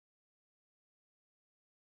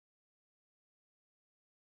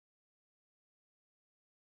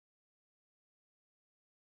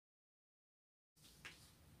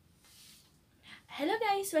Hello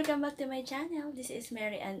guys! Welcome back to my channel. This is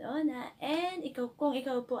Ann Ona. And kung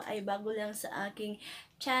ikaw po ay bago lang sa aking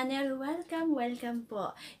channel, welcome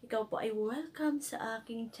po. Ikaw po ay welcome sa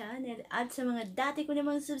aking channel. At sa mga dati ko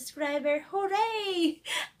namang subscriber, hooray!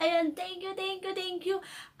 Ayan, thank you.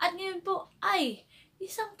 At ngayon po ay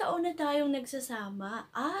isang taon na tayong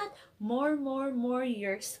nagsasama at more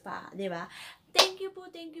years pa, di ba? Thank you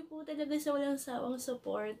po talaga sa walang sawang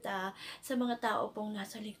suporta sa mga tao pong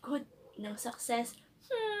nasa likod ng success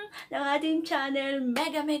ng ating channel.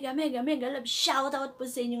 Mega love shoutout po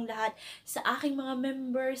sa inyong lahat, sa aking mga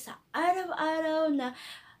members, sa araw-araw na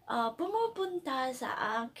pumupunta sa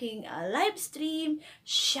aking live stream.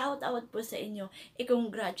 Shoutout po sa inyo.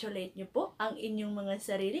 I-congratulate nyo po ang inyong mga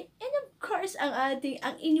sarili and of course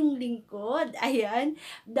ang inyong lingkod. Ayan,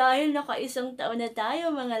 dahil naka-isang taon na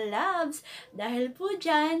tayo mga loves. Dahil po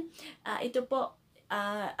dyan, ito po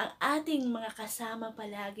ang ating mga kasama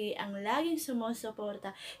palagi, ang laging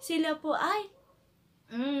sumusuporta. Sila po ay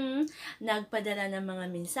nagpadala ng mga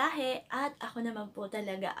mensahe at ako naman po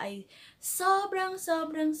talaga ay sobrang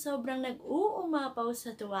nag-uumapaw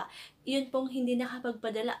sa tuwa. Yun pong hindi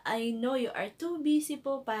nakapagpadala, I know you are too busy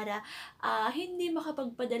po para hindi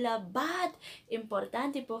makapagpadala, but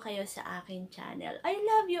importante po kayo sa aking channel. I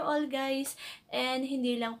love you all guys, and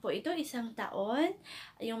hindi lang po ito isang taon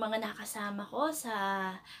yung mga nakasama ko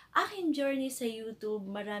sa aking journey sa YouTube.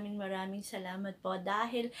 Maraming salamat po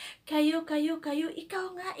dahil kayo,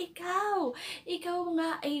 ikaw nga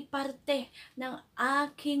ay parte ng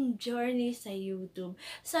aking journey sa YouTube.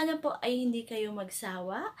 Sana po ay hindi kayo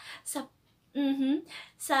magsawa sa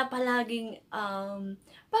palaging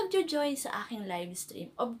pagjo-join sa aking live stream.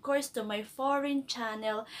 Of course, to my foreign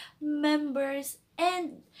channel members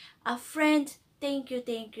and friends, thank you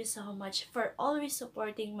so much for always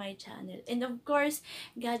supporting my channel. And of course,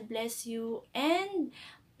 God bless you, and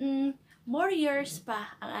more years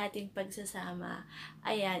pa ang ating pagsasama.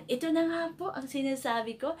 Ayan, ito na nga po ang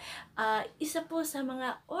sinasabi ko. Isa po sa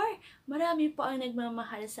mga, marami po ang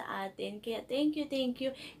nagmamahal sa atin. Kaya thank you.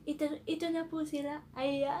 Ito na po sila.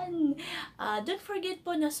 Ayan. Don't forget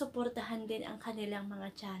po na suportahan din ang kanilang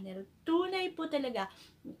mga channel. Tunay po talaga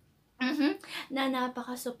na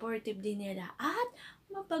napaka-supportive din nila at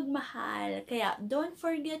mapagmahal. Kaya don't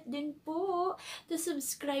forget din po to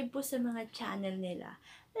subscribe po sa mga channel nila.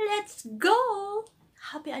 Let's go!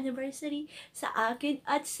 Happy anniversary sa akin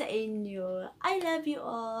at sa inyo. I love you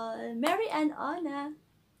all. Ann Ona.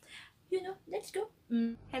 Let's go.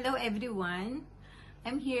 Hello everyone.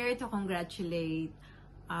 I'm here to congratulate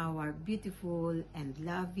our beautiful and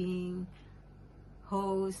loving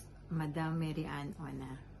host, Madam Ann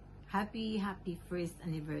Ona. Happy first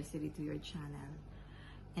anniversary to your channel.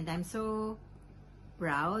 And I'm so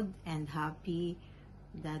proud and happy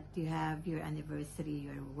that you have your anniversary,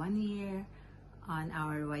 your 1 year on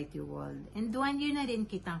our YT world. And 1 year na rin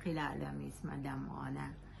kitang kilala, Miss Madam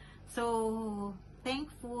Ona. So,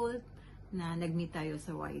 thankful na nag-meet tayo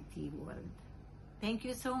sa YT world. Thank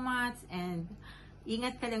you so much, and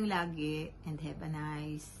ingat ka lang lagi, and have a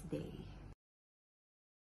nice day.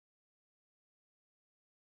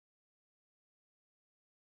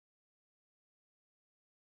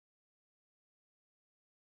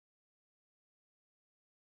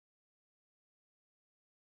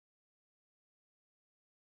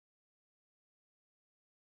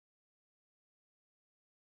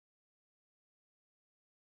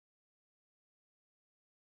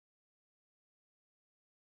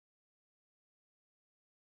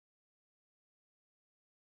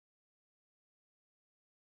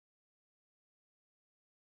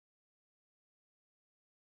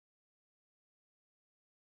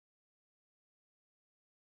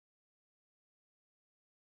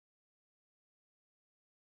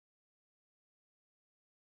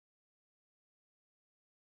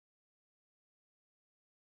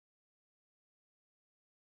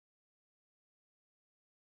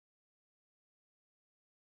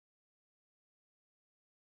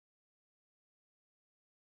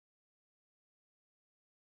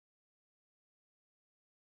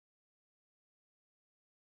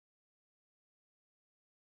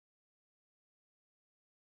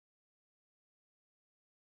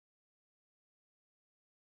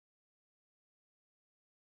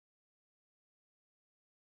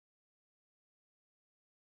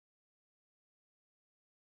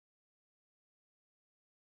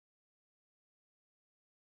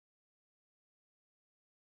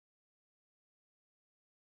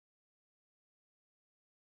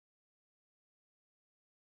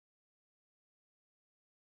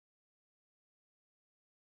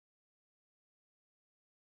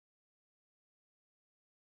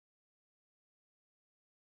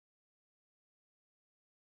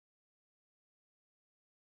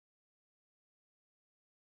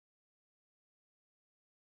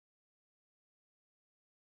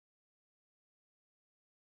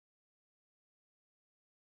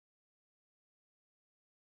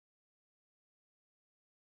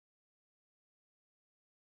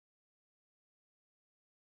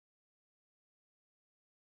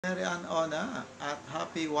 Ann Ona at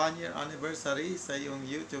happy 1 year anniversary sa iyong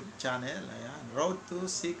YouTube channel. Ayan, road to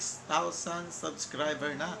 6,000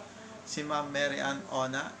 subscriber na si Ma'am Ann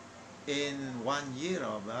Ona in 1 year.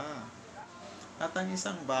 Ba? At ang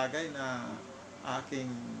isang bagay na aking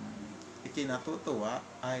ikinatutuwa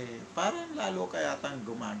ay parang lalo kayatang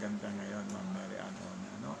gumaganda ngayon, Ma'am Ann Ona.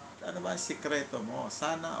 No? Ano ba ang sikreto mo?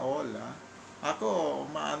 Sana all. Ako,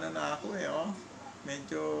 maano na ako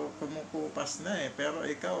medyo kumukupas na pero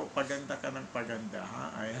ikaw, paganda ka ng paganda,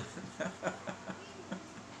 ha? Ayan.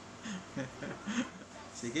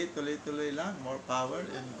 Sige, tuloy-tuloy lang. More power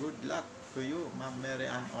and good luck to you, Ma'am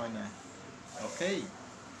Ann Ona. Okay.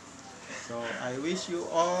 So, I wish you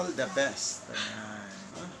all the best. Ayan.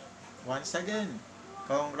 Once again,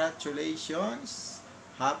 congratulations.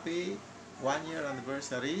 Happy 1 year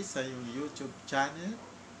anniversary sa iyong YouTube channel.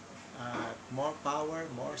 At more power,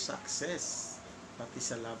 more success. Pati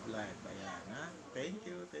sa love life. Ayan, ha? Thank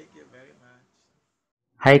you very much.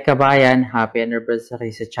 Hi kabayan, happy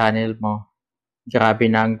anniversary sa channel mo. Grabe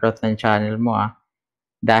na ang growth ng channel mo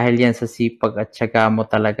Dahil yan sa sipag at tiyaga mo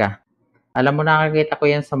talaga. Alam mo, nakakita ko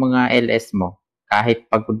yan sa mga LS mo. Kahit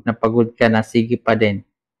pagod ka na, sige pa din.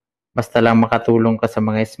 Basta lang makatulong ka sa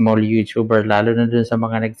mga small YouTuber, lalo na dun sa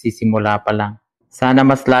mga nagsisimula pa lang. Sana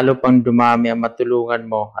mas lalo pang dumami ang matulungan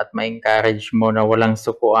mo at ma-encourage mo na walang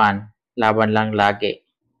sukuan, laban lang lagi.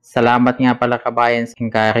 Salamat nga pala kabayan sa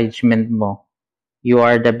encouragement mo. You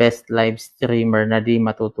are the best live streamer na di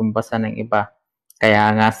matutumbasan ng iba.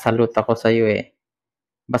 Kaya nga salute ako sa iyo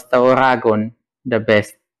Basta Oragon, the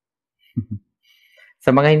best.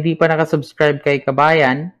 Sa mga hindi pa nakasubscribe kay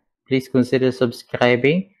kabayan, please consider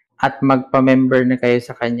subscribing at magpa-member na kayo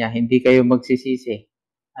sa kanya. Hindi kayo magsisisi.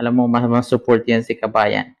 Alam mo, mas-support yan si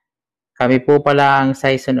kabayan. Kami po pala ang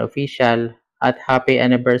Saison Official at happy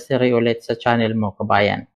anniversary ulit sa channel mo,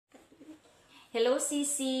 kabayan. Hello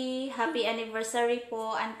Sisi, happy anniversary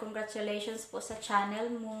po and congratulations po sa channel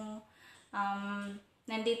mo.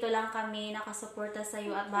 Nandito lang kami nakasuporta sa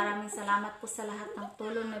iyo at maraming salamat po sa lahat ng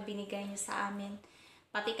tulong na binigay niyo sa amin.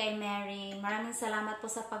 Pati kay Mary, maraming salamat po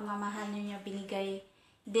sa pagmamahal niyo binigay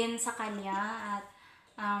din sa kanya at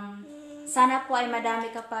sana po ay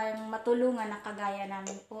madami ka pa yung matulungan na kagaya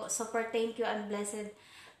namin po. Super thank you and blessed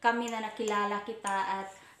kami na nakilala kita at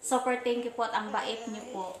super thank you po at ang bait niyo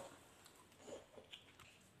po.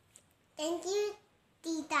 Thank you,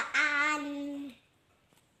 Tita Ann,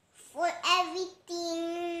 for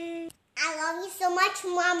everything. I love you so much,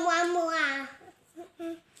 Mama.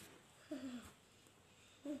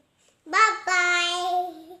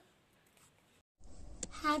 Bye-bye.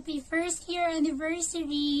 Happy first year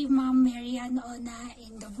anniversary, Ma'am Ann Ona,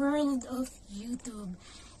 in the world of YouTube.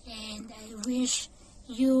 And I wish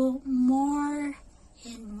you more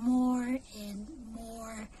and more and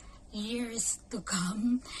more years to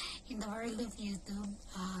come in the world of YouTube.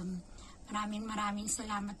 Maraming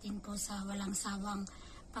salamat din po sa walang sawang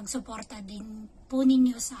pagsuporta din po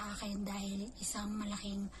ninyo sa akin dahil isang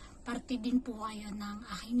malaking parte din po kayo ng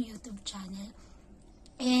aking YouTube channel.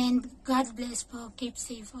 And God bless po, keep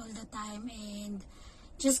safe all the time and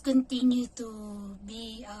just continue to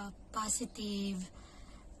be a positive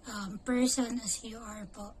person as you are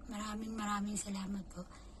po. Maraming salamat po.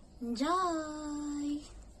 Enjoy!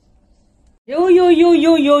 Yo!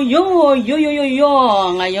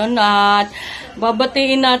 Ngayon at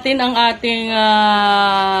babatiin natin ang ating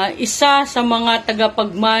isa sa mga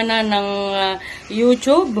tagapagmana ng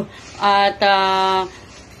YouTube at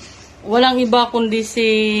walang iba kundi si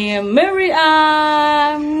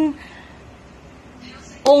Ann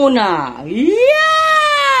Ona.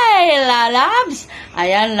 Yay! LALOVES!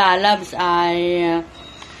 Ayan, LALOVES ay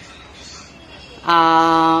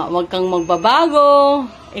wag kang magbabago.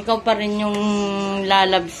 Ikaw pa rin yung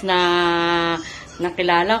LALOVES na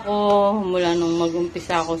nakilala ko mula nung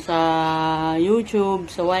mag-umpisa ako sa YouTube,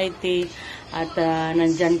 sa YT. At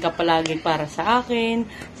nandyan ka palagi para sa akin.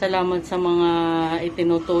 Salamat sa mga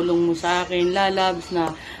itinutulong mo sa akin, LALOVES,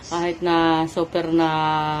 na kahit na super na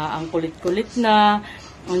ang kulit-kulit na,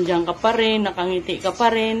 nandyan ka pa rin, nakangiti ka pa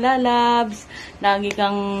rin, LALOVES. Lagi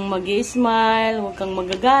kang mag-i-smile, huwag kang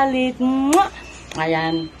magagalit. Mwah!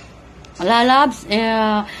 Ayan. LALOVES,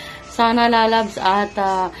 sana LALOVES at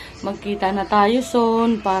magkita na tayo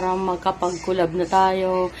soon para makapag-collab na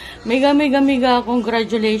tayo. Mega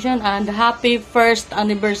congratulations and happy first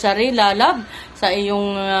anniversary, LALOVES, sa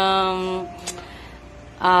iyong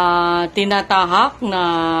tinatahak na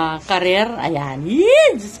career. Ayan.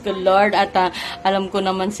 Yes, good Lord. At alam ko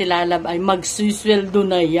naman si LALOVES ay magsusweldo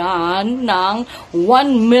na yan ng 1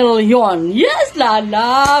 million. Yes,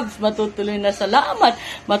 LALOVES. Matutuloy na salamat.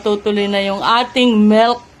 Matutuloy na yung ating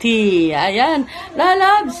milk 2020. Ayan,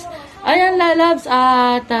 lalabs. Ayan, lalabs.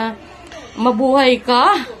 At mabuhay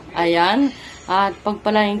ka. Ayan. At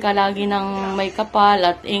pagpalain ka lagi ng may kapal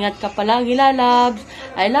at ingat ka palagi, lalabs.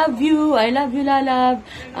 I love you, lalab.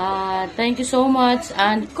 Thank you so much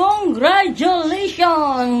and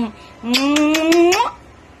congratulations!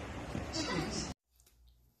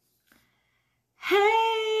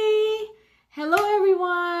 Hey! Hello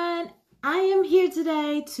everyone! I am here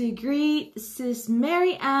today to greet Sis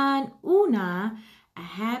Mary Ann Ona a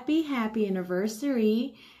happy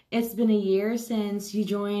anniversary. It's been a year since you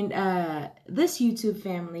joined this YouTube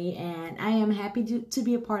family, and I am happy to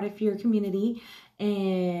be a part of your community.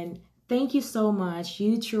 And thank you so much.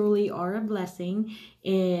 You truly are a blessing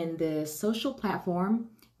in this social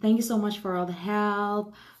platform. Thank you so much for all the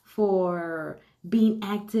help, for being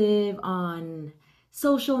active on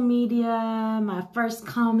social media, my first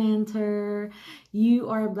commenter.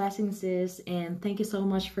 You are a blessing, sis, and thank you so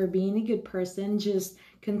much for being a good person. Just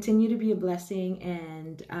continue to be a blessing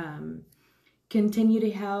and continue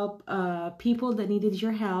to help people that needed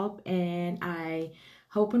your help. And I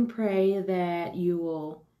hope and pray that you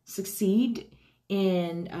will succeed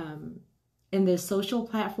in this social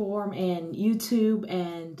platform and YouTube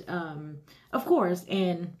and of course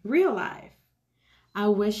in real life. I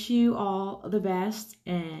wish you all the best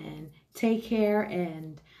and take care,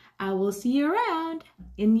 and I will see you around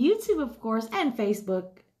in YouTube, of course, and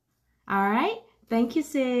Facebook. All right? Thank you,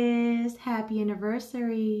 sis. Happy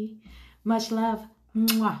anniversary. Much love.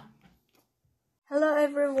 Mwah. Hello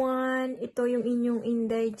everyone! Ito yung inyong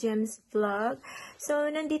Inday Gems Vlog. So,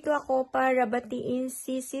 nandito ako para batiin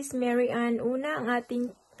si Sis Mary Ann Ona, ang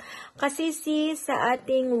ating kasisi sa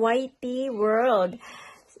ating YT World.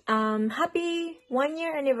 Happy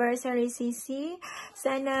 1-year anniversary, Sisi.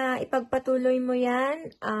 Sana ipagpatuloy mo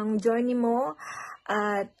yan, ang journey mo,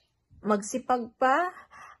 at magsipag pa.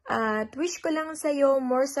 At wish ko lang sa'yo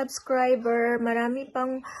more subscriber, marami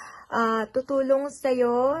pang tutulong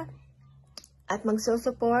sa'yo at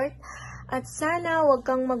magsusupport. At sana wag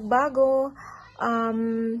kang magbago.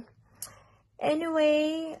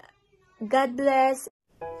 Anyway, God bless.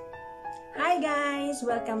 Hi guys!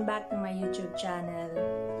 Welcome back to my YouTube channel.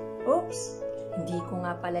 Oops! Hindi ko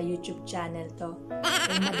nga pala YouTube channel to.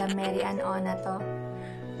 Kay Madam Mary Ann Ona to.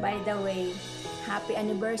 By the way, happy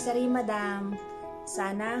anniversary, Madam!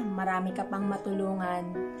 Sana marami ka pang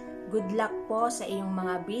matulungan. Good luck po sa iyong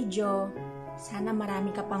mga video. Sana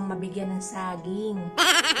marami ka pang mabigyan ng saging.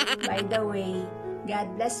 By the way,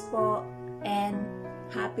 God bless po and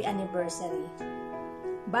happy anniversary.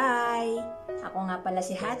 Bye! Ako nga pala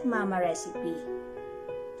si Hot Mama Recipe.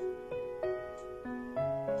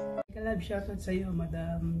 Love shoutout sa iyo,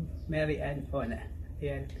 Madam Mary Ann Ona.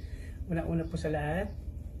 Ayan. Una-una po sa lahat,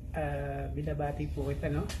 binabati po kita,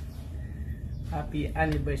 no? Happy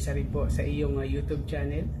anniversary po sa iyong YouTube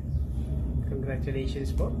channel. Congratulations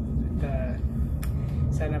po. At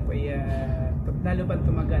sana po lalo pang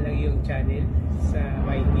tumagal ang iyong channel sa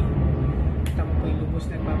YT. At ako po lubos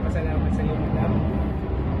nagpapasalamat sa iyo, Madam.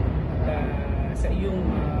 At sa iyong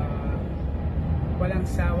walang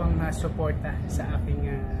sawang suporta sa aking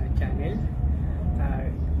channel.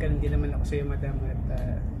 Ganun din naman ako sa iyo, Madam, at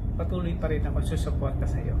patuloy pa rin ako susuporta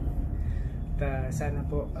sa iyo. At sana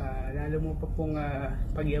po lalo mo pa pong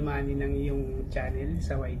pagyamanin ng iyong channel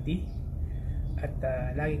sa YT. At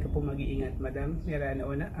lagi ka po mag-iingat, Madam Mary Ann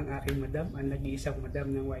Ona, ang aking Madam, ang nag-iisang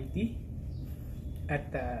Madam ng YT.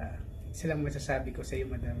 At silang masasabi ko sa iyo,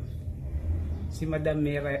 Madam, si Madam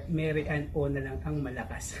Mary Ann Ona lang ang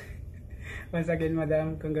malakas. Once again,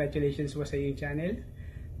 Madam, congratulations po sa iyong channel.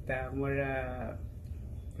 More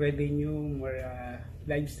revenue, more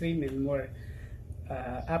live stream, and more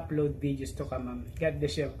upload videos to come, ma'am. God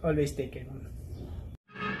bless you. Always take care, ma'am.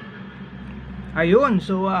 Ayun,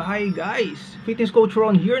 so hi guys, fitness coach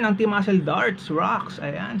Ron here ng Team Muscle Darts Rocks.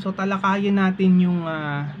 Ayan, so talakayin natin yung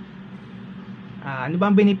ano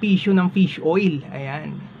bang benepisyo ng fish oil.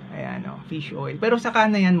 Ayan, fish oil. Pero saka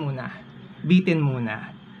na yan muna, bitin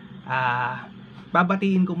muna.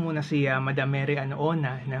 Babatiin ko muna si Madam Mary Ann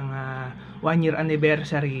Ona ng 1-year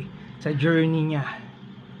anniversary sa journey niya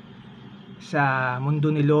sa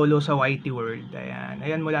mundo ni Lolo sa YT World.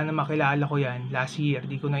 Ayan, mula na makilala ko yan last year,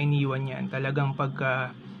 di ko na iniwan yan. Talagang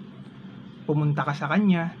pagka pumunta ka sa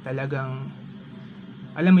kanya, talagang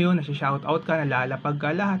alam mo yun, nasi-shoutout ka, nalalapag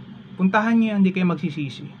ka lahat. Puntahan niya, hindi kayo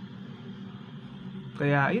magsisisi.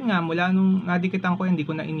 Kaya yun nga, mula nung nadikitan ko yan, hindi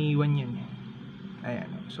ko na iniwan yan.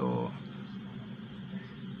 Ayan, so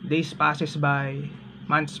days passes by,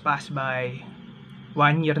 months pass by,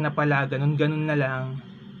 1 year na pala, ganun na lang.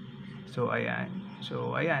 So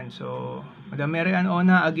ayan, so Madam Mary Ann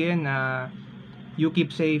Ona, again, You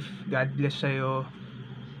keep safe. God bless sa'yo.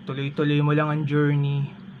 Tuloy-tuloy mo lang ang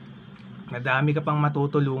journey. Madami ka pang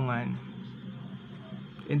matutulungan.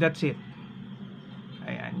 And that's it.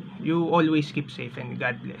 Ayan. You always keep safe and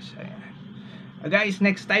God bless. Ayan. Guys,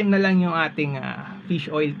 next time na lang yung ating fish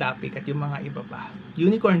oil topic at yung mga iba pa.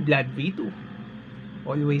 Unicorn Blood V2.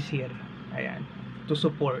 Always here. Ayan. To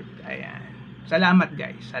support. Ayan. Salamat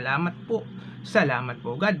guys. Salamat po. Salamat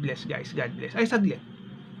po. God bless guys. God bless. Ay, saglit.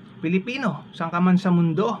 Pilipino, saan ka man sa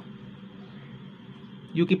mundo,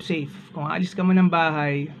 you keep safe. Kung aalis ka man ng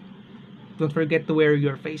bahay, don't forget to wear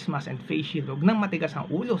your face mask and face shield. Huwag nang matigas ang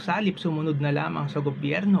ulo, salip sumunod na lamang sa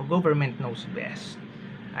gobyerno. Government knows best.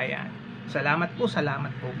 Ayan. Salamat po,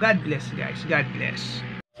 salamat po. God bless guys. God bless.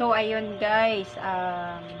 So ayun guys,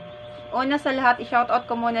 una sa lahat, i-shoutout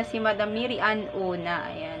ko muna si Madam Ann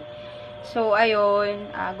Ona. Ayan. So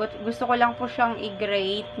ayun, gusto ko lang po siyang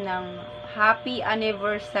i-greet ng happy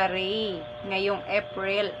anniversary ngayong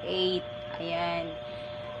April 8. Ayan.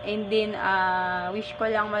 And then, wish ko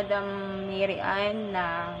lang Madam Ann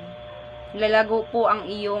na lalago po ang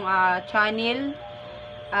iyong channel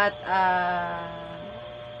at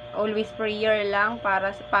always prayer lang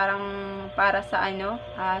para sa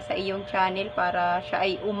sa iyong channel para siya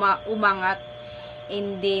ay umangat.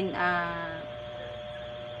 And then,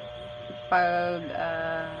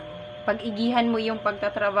 pag-igihan mo yung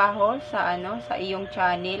pagtatrabaho sa sa iyong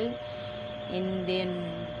channel. And then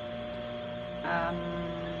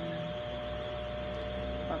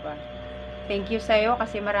thank you sa iyo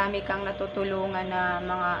kasi marami kang natutulungan na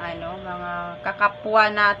mga kakapwa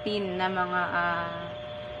natin na mga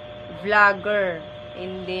vlogger.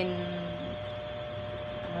 And then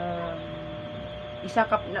isa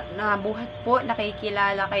ka na buhat po,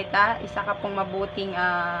 nakikilala kita, isa ka pong mabuting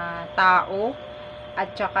tao.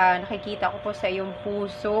 At saka nakikita ko po sa iyong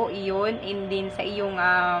puso, iyon, and then sa iyong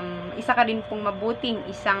isa ka rin pong mabuting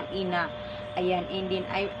isang ina. Ayan, and then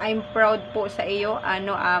I'm proud po sa iyo,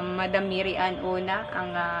 Madam Ann Ona,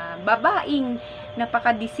 ang babaeng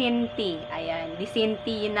napaka-disente. Ayan,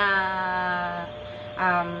 disente na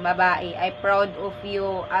babae. I'm proud of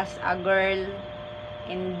you as a girl.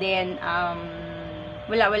 And then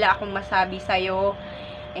wala akong masabi sa iyo.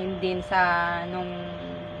 And then sa nung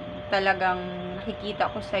talagang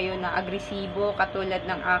nakikita ko sa iyo na agresibo katulad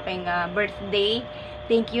ng aking birthday.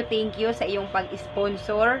 Thank you sa iyong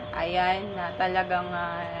pag-sponsor. Ayan, na talagang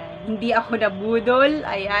hindi ako nabudol.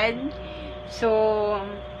 Ayan. So,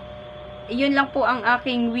 yun lang po ang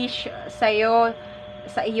aking wish sa iyo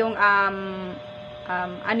sa iyong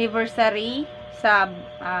anniversary sa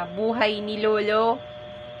buhay ni Lolo.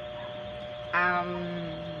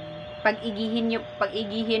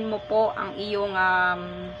 Pag-igihin mo po ang iyong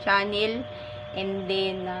channel. And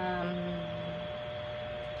then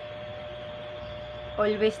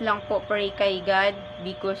always lang po pray kay God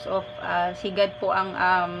because of si God po ang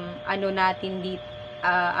natin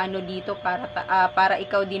dito para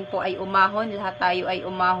ikaw din po ay umahon, lahat tayo ay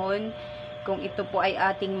umahon. Kung ito po ay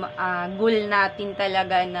ating goal natin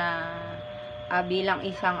talaga na bilang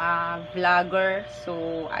isang vlogger.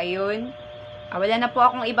 So ayun, wala na po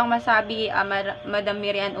akong ibang masabi, Madam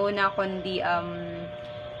Ann Ona, kundi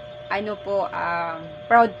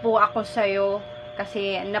proud po ako sa'yo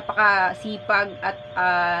kasi napakasipag at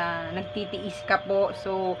nagtitiis ka po.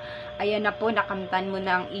 So, ayan na po, nakamtan mo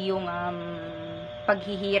na ang iyong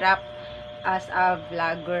paghihirap as a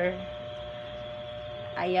vlogger.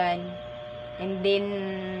 Ayan. And then,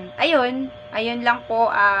 ayun lang po,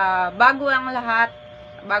 bago ang lahat,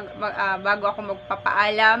 bago ako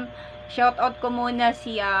magpapaalam, shoutout ko muna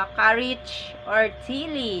si Courage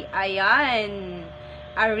Ortili. Ayan.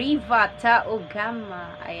 Arriva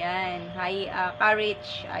Taogama. Ayan. Hi,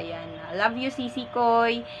 Courage. Ayan. Love you, Sisi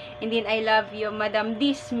Koy. And then, I love you, Madam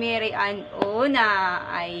Ann Ona.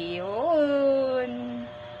 Ayun.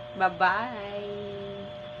 Bye-bye.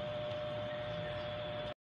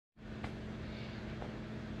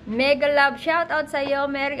 Mega love shoutout sa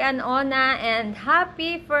iyo, Ann Ona, and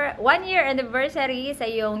happy for 1-year anniversary sa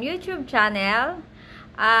iyong YouTube channel.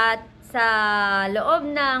 At sa loob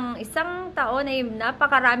ng isang taon ay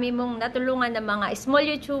napakarami mong natulungan ng mga small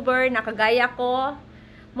YouTuber na kagaya ko.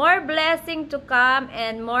 More blessing to come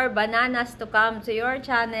and more bananas to come to your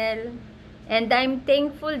channel. And I'm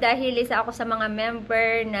thankful dahil isa ako sa mga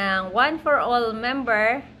member ng One for All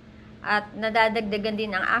member at nadadagdagan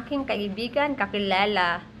din ang aking kaibigan,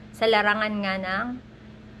 kakilala sa larangan nga ng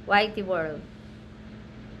YT World.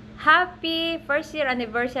 Happy 1st year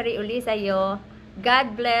anniversary uli sa iyo.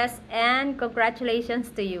 God bless and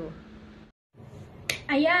congratulations to you.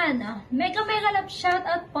 Ayan, mega love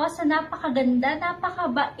shoutout po sa napakaganda,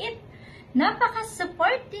 napakabait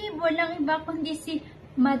napaka-supportive, walang iba kundi si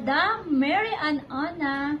Madam Mary Ann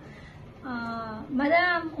Ona.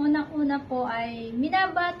 Madam, unang-una po ay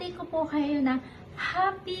minabati ko po kayo na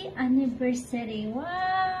happy anniversary.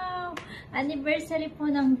 Wow! Anniversary po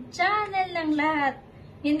ng channel ng lahat.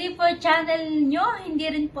 Hindi po channel nyo, hindi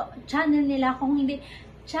rin po channel nila, kung hindi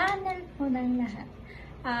channel po ng lahat.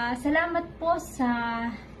 Salamat po sa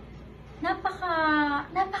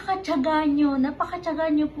napaka-tiyaga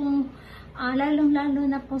nyo pong lalong-lalo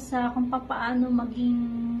na po sa kung paano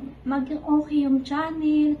maging okay yung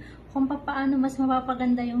channel, kung paano mas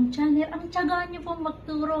mapapaganda yung channel. Ang tiyaga nyo pong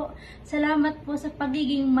magturo. Salamat po sa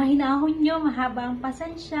pagiging mahinahon nyo, mahaba ang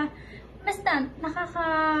pasensya. Basta,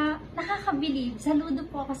 nakakabilib. Saludo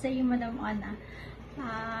po ako sa iyo, Madam Ona.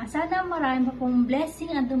 Sana marami pa pong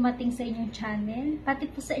blessing ang dumating sa inyong channel, pati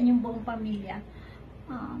po sa inyong buong pamilya.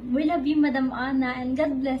 We love you, Madam Ona, and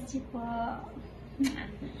God bless you po.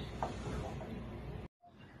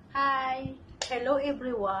 Hi! Hello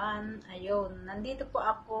everyone! Ayun, nandito po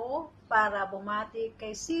ako para bumati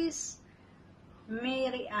kay Sis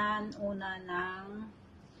Mary Ann Ona ng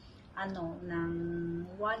 1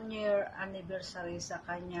 year anniversary sa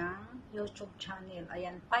kanyang YouTube channel.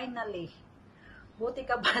 Ayan, finally. Buti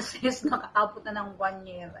ka ba, sis? Nakaabot na ng 1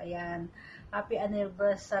 year. Ayan, happy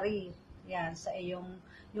anniversary. Ayan, sa iyong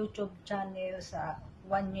YouTube channel sa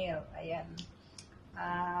 1 year. Ayan.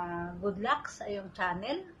 Good luck sa iyong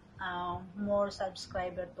channel. More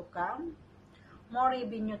subscriber to come. More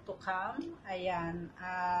revenue to come. Ayan.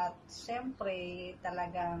 At siyempre,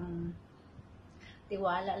 talagang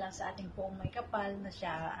tiwala lang sa ating poong may kapal na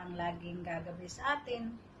siya ang laging gagabi sa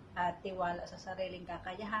atin at tiwala sa sariling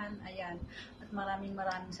kakayahan. Ayan. At maraming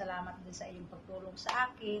salamat din sa iyong pagtulong sa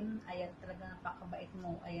akin. Ayan, talaga napakabait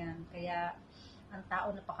mo. Ayan. Kaya ang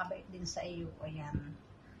tao napakabait din sa iyo. Ayan.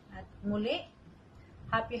 At muli,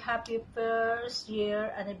 happy first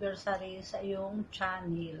year anniversary sa iyong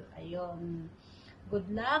channel. Ayun. Good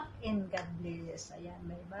luck and God bless. Ayan.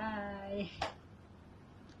 Bye-bye.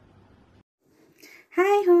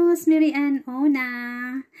 Hi, host Mary Ann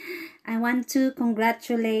Ona. I want to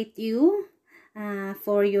congratulate you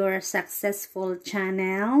for your successful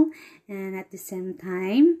channel, and at the same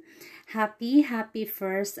time, happy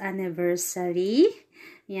first anniversary.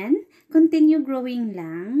 Yan, continue growing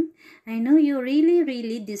lang. I know you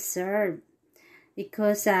really deserve,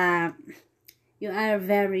 because you are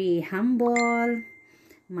very humble,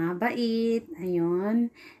 mabait, ayun,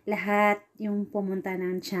 lahat yung pumunta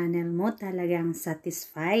ng channel mo talagang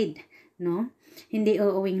satisfied, no? Hindi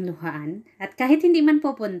uuwing luhaan. At kahit hindi man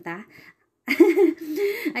pupunta,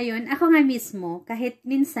 ayun, ako nga mismo, kahit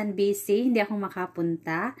minsan busy, hindi ako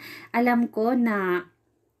makapunta, alam ko na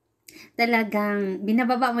talagang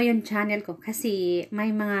binababa mo yung channel ko kasi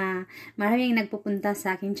maraming nagpupunta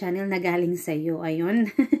sa aking channel na galing sa iyo. Ayun.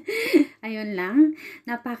 Ayun lang.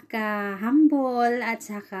 Napaka-humble at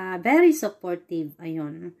saka very supportive.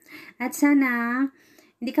 Ayun. At sana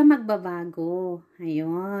hindi ka magbabago.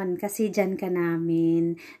 Ayun. Kasi dyan ka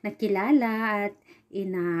namin nakilala at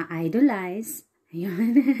ina-idolize.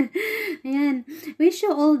 Ayun. Ayan. Wish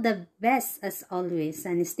you all the best as always,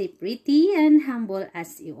 and stay pretty and humble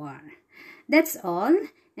as you are. That's all,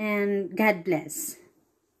 and God bless.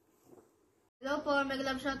 Hello po, mega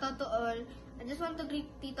love shoutout to all. I just want to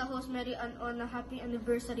greet Tita Host Mary Ann Ona happy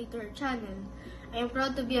anniversary to her channel. I am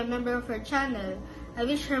proud to be a member of her channel. I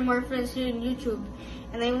wish her more friends here in YouTube.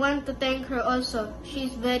 And I want to thank her also.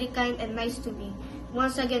 She is very kind and nice to me.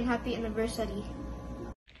 Once again, happy anniversary.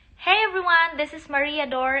 Hey everyone, this is Maria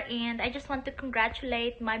Dor, and I just want to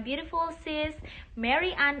congratulate my beautiful sis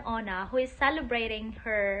Mary Ann Ona, who is celebrating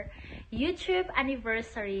her YouTube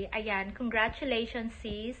anniversary. Ayan, congratulations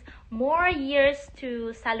sis. More years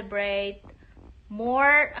to celebrate,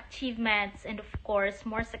 more achievements, and of course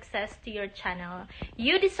more success to your channel.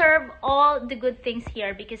 You deserve all the good things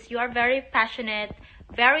here because you are very passionate,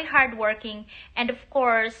 very hardworking, and of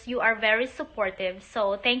course you are very supportive.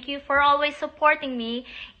 So thank you for always supporting me,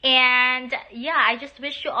 and yeah, I just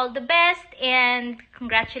wish you all the best and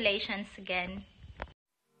congratulations again.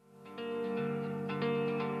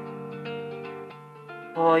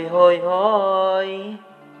 Hoy, hoy, hoy!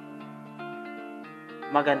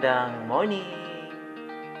 Magandang morning!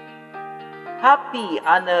 Happy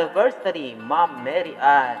anniversary, Ma'am Mary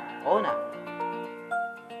Ann Ona!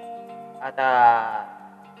 At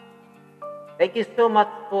thank you so much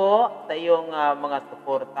po sa iyong mga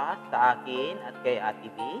suporta sa akin at kay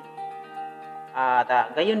Ate B. At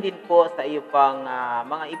gayon din po sa iyo pang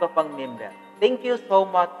mga iba pang member. Thank you so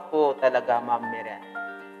much po talaga, Ma'am Mary Ann.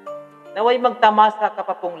 Naway magtamasa ka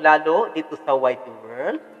pa pong lalo dito sa White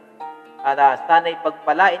World. At sana'y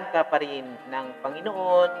pagpalain ka pa rin ng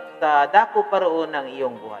Panginoon sa dako pa roon ng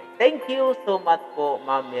iyong buhay. Thank you so much po,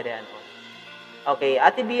 Ma'am Mary Ann Ona. Okay,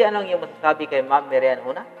 Ate B, anong iyong masasabi kay Ma'am Mary Ann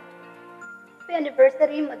Ona? Happy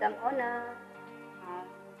anniversary, Madam Ona.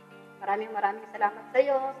 Maraming salamat sa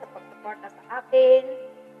iyo sa pagsuporta sa akin,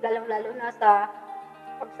 lalong-lalo na sa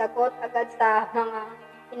pagsagot agad sa mga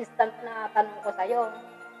instant na tanong ko sa iyo.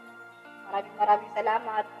 Maraming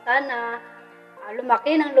salamat. Sana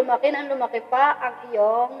lumaki pa ang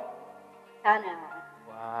iyong channel.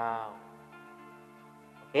 Wow.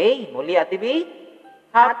 Okay, muli Ate B.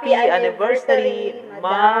 Happy anniversary,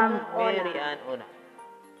 Ma'am Mary Ann Ona.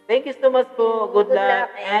 Thank you so much po. Good luck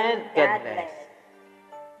and God bless.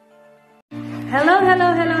 Hello!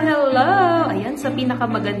 Ayan, sa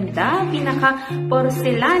pinakamaganda,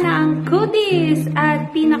 pinaka-porcelana ang goodies at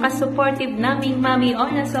pinaka-supportive naming Mami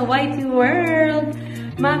Ona sa YT World.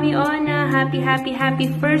 Mami Ona, happy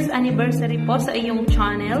first anniversary po sa iyong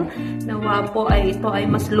channel. Nawa po ay ito ay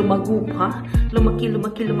mas lumago pa. Lumaki.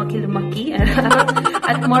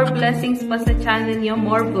 At more blessings pa sa channel niyo,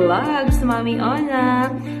 more vlogs, Mami Ona.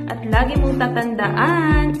 At lagi mong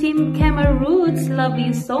tatandaan, Team Kema Roots, love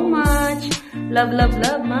you so much. Love,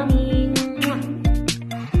 Mami.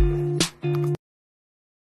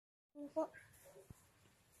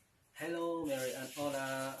 Hello, Mary Ann Ona,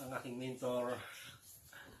 ang aking mentor.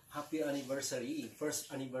 Happy anniversary.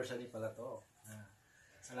 First anniversary pala to.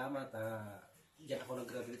 Salamat. Diyan ako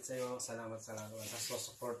nag-graduate sa'yo. Salamat sa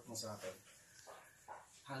support mo sa akin.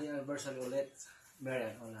 Happy anniversary ulit, Mary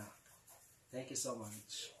Ann Ona. Thank you so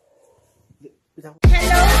much. Hello po!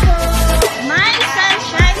 My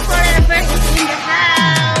sunshine forever is in the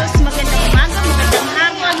house. Magandang umaga, magandang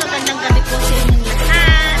hapon, magandang gabi po sa inyong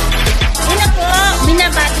lahat. Una po,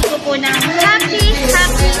 binabati ko po ng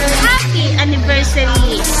happy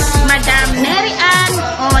anniversary, Madam Mary Ann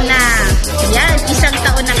Ona. Yan, 1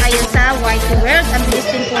 taon na kayo sa YT World. Ang bilis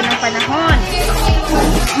din po ng panahon.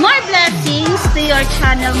 More blessings to your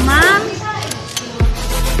channel, ma'am.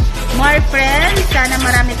 More friends. Sana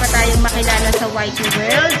marami pa tayong makilala sa YT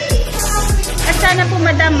World. At sana po,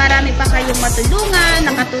 madam, marami pa kayong matulungan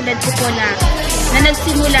na katulad ko po na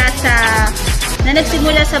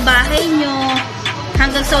nagsimula sa bahay nyo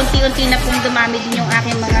hanggang sa unti-unti na pong dumami din yung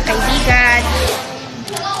aking mga kaibigan.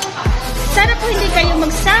 Sana po hindi kayo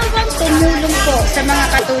magsawang tumulong po sa mga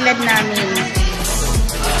katulad namin.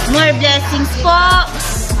 More blessings po.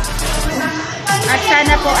 At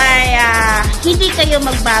sana po ay hindi kayo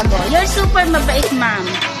magbago. You're super mabait, ma'am.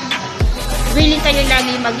 Willing kayo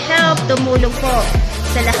lagi mag-help, tumulong po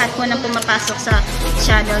sa lahat po ng pumapasok sa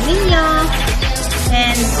channel ninyo.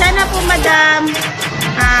 And sana po, madam,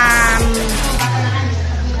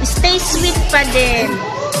 stay sweet pa din.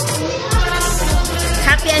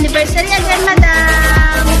 Happy anniversary again,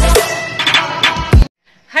 madam!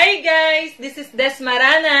 Hi guys! This is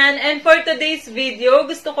Desmaranan, and for today's video,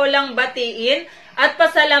 gusto ko lang batiin at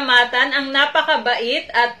pasalamatan ang napakabait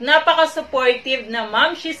at napaka-supportive na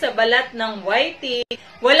mamshi sa balat ng YT.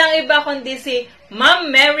 Walang iba kundi si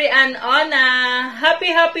Ma'am Mary Ann Ona.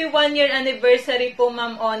 Happy 1-year anniversary po,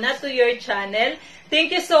 Ma'am Ona, to your channel.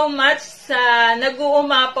 Thank you so much sa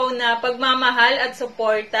nag-uumapaw na pagmamahal at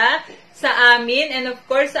suporta sa amin and of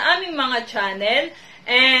course sa aming mga channel.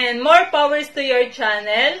 And more powers to your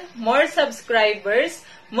channel, more subscribers,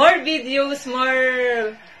 more videos,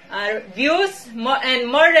 more views, and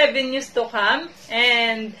more revenues to come.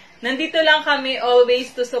 And nandito lang kami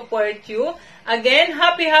always to support you. Again,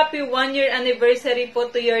 happy 1-year anniversary po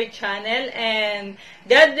to your channel. And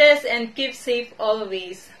God bless and keep safe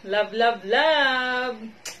always. Love, love, love!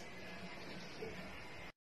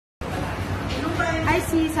 Hi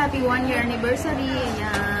sis, happy 1-year anniversary.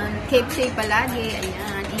 Ayan. Keep safe palagi.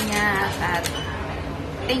 Ayan, ingat. At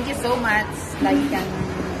thank you so much.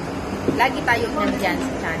 Lagi tayong nandyan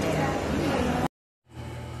sa channel.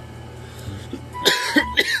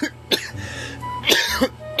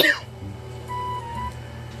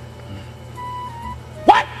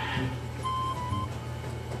 What?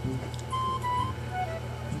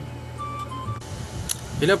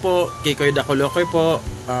 Hello po, Kikoy Dakolokoy po,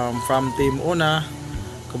 from Team Ona.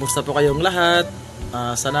 Kumusta po kayong lahat?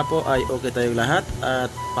 Sana po ay okay tayong lahat at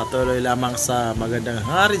patuloy lamang sa magandang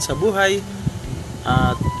hangarin sa buhay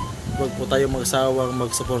at huwag po tayong magsawang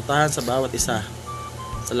magsuportahan sa bawat isa.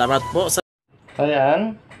 Salamat po. Hi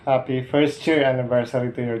Ann, happy 1st year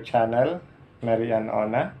anniversary to your channel, Mary Ann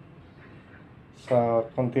Ona. So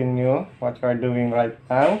continue what you are doing right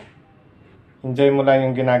now. Enjoy mo lang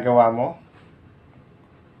yung ginagawa mo.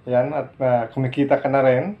 Yan, at kumikita ka na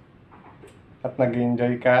rin. At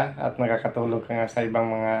nag-enjoy ka at nakakatulog ka nga sa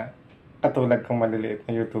ibang mga katulad kong maliliit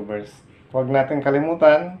na YouTubers. Huwag natin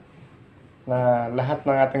kalimutan na lahat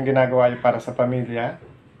ng ating ginagawa ay para sa pamilya.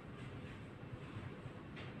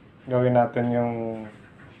 Gawin natin yung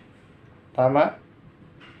tama.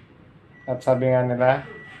 At sabi nga nila,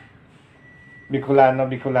 Bicolano,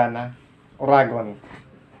 Bicolana, Uragon.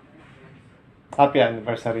 Happy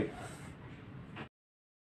anniversary.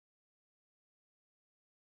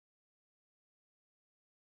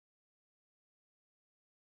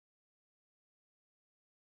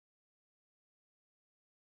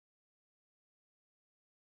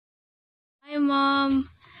 Hi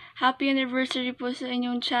Mom! Happy anniversary po sa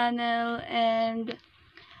inyong channel and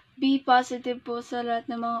be positive po sa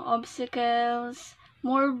lahat ng mga obstacles,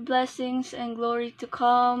 more blessings and glory to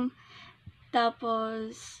come.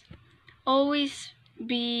 Tapos, always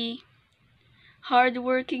be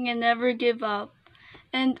hardworking and never give up.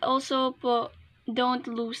 And also po,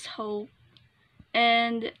 don't lose hope.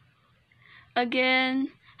 And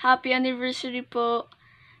again, happy anniversary po.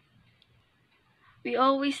 We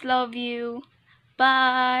always love you.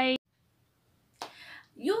 Bye!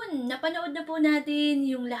 Yun, napanood na po natin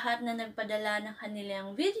yung lahat na nagpadala ng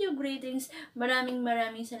kanilang video greetings. Maraming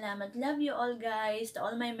salamat. Love you all guys. To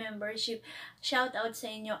all my membership, shout out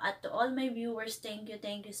sa inyo. At to all my viewers, thank you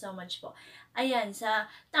so much po. Ayan, sa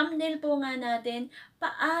thumbnail po nga natin,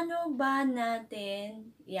 paano ba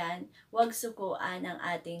natin, yan, wag sukuan ang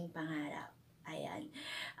ating pangarap. Ayan.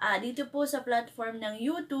 Dito po sa platform ng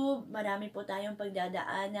YouTube, marami po tayong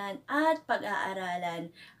pagdadaanan at pag-aaralan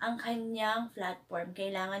ang kanyang platform.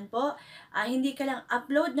 Kailangan po, hindi ka lang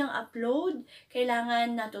upload ng upload,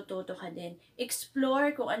 kailangan natututo ka din.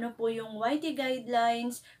 Explore kung ano po yung YT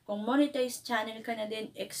guidelines, kung monetized channel ka na din,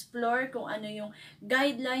 explore kung ano yung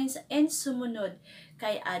guidelines and sumunod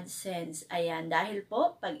kay AdSense. Ayan, dahil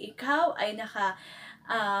po, pag ikaw ay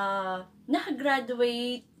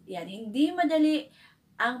nakagraduate, yan, hindi madali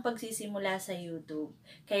ang pagsisimula sa YouTube.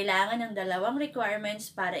 Kailangan ng 2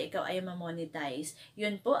 requirements para ikaw ay ma-monetize.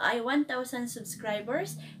 Yun po ay 1,000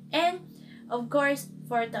 subscribers and of course,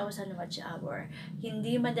 4,000 watch hour.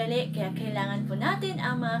 Hindi madali, kaya kailangan po natin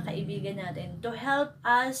ang mga kaibigan natin to help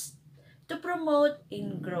us to promote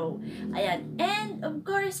and grow. Ayan. And of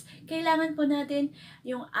course, kailangan po natin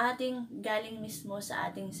yung ating galing mismo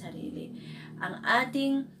sa ating sarili. Ang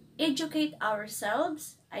ating educate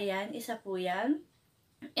ourselves. Ayan, isa po yan.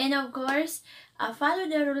 And of course, follow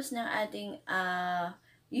the rules ng ating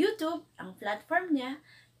YouTube, ang platform niya.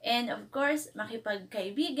 And of course,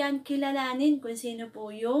 makipagkaibigan, kilalanin kung sino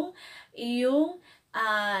po yung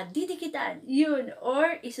didikitan, yun,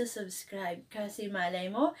 or isusubscribe. Kasi malay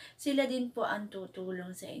mo, sila din po ang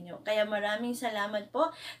tutulong sa inyo. Kaya maraming salamat po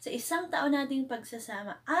sa 1 taon nating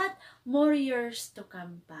pagsasama at more years to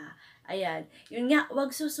come pa. Ayan, yun nga,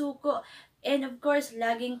 wag susuko. And of course,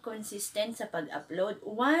 laging consistent sa pag-upload.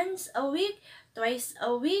 Once a week, twice a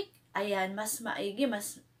week, ayan, mas maigi,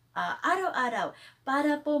 mas araw-araw.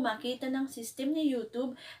 Para po makita ng system ni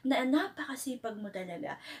YouTube na napakasipag mo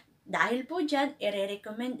talaga. Dahil po dyan,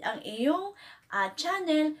 i-recommend ang iyong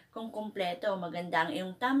channel kung kumpleto. Maganda ang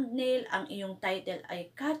iyong thumbnail, ang iyong title ay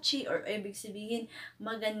catchy or ibig sabihin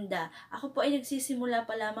maganda. Ako po ay nagsisimula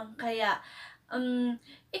pa lamang kaya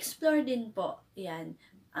explore din po. Yan.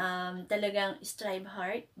 Talagang strive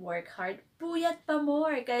hard, work hard, puyat pa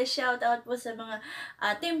more. Kaya shout out po sa mga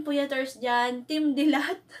team puyaters dyan, team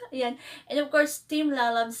dilat, ayan. And of course, team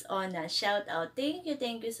LALOVES Ona, shout out. Thank you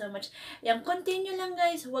so much. Yan, continue lang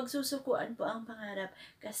guys, huwag susukuan po ang pangarap.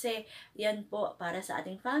 Kasi yan po para sa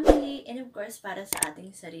ating family and of course para sa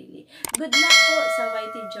ating sarili. Good luck po sa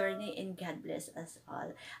YT journey and God bless us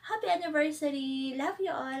all. Happy anniversary! Love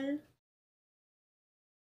you all!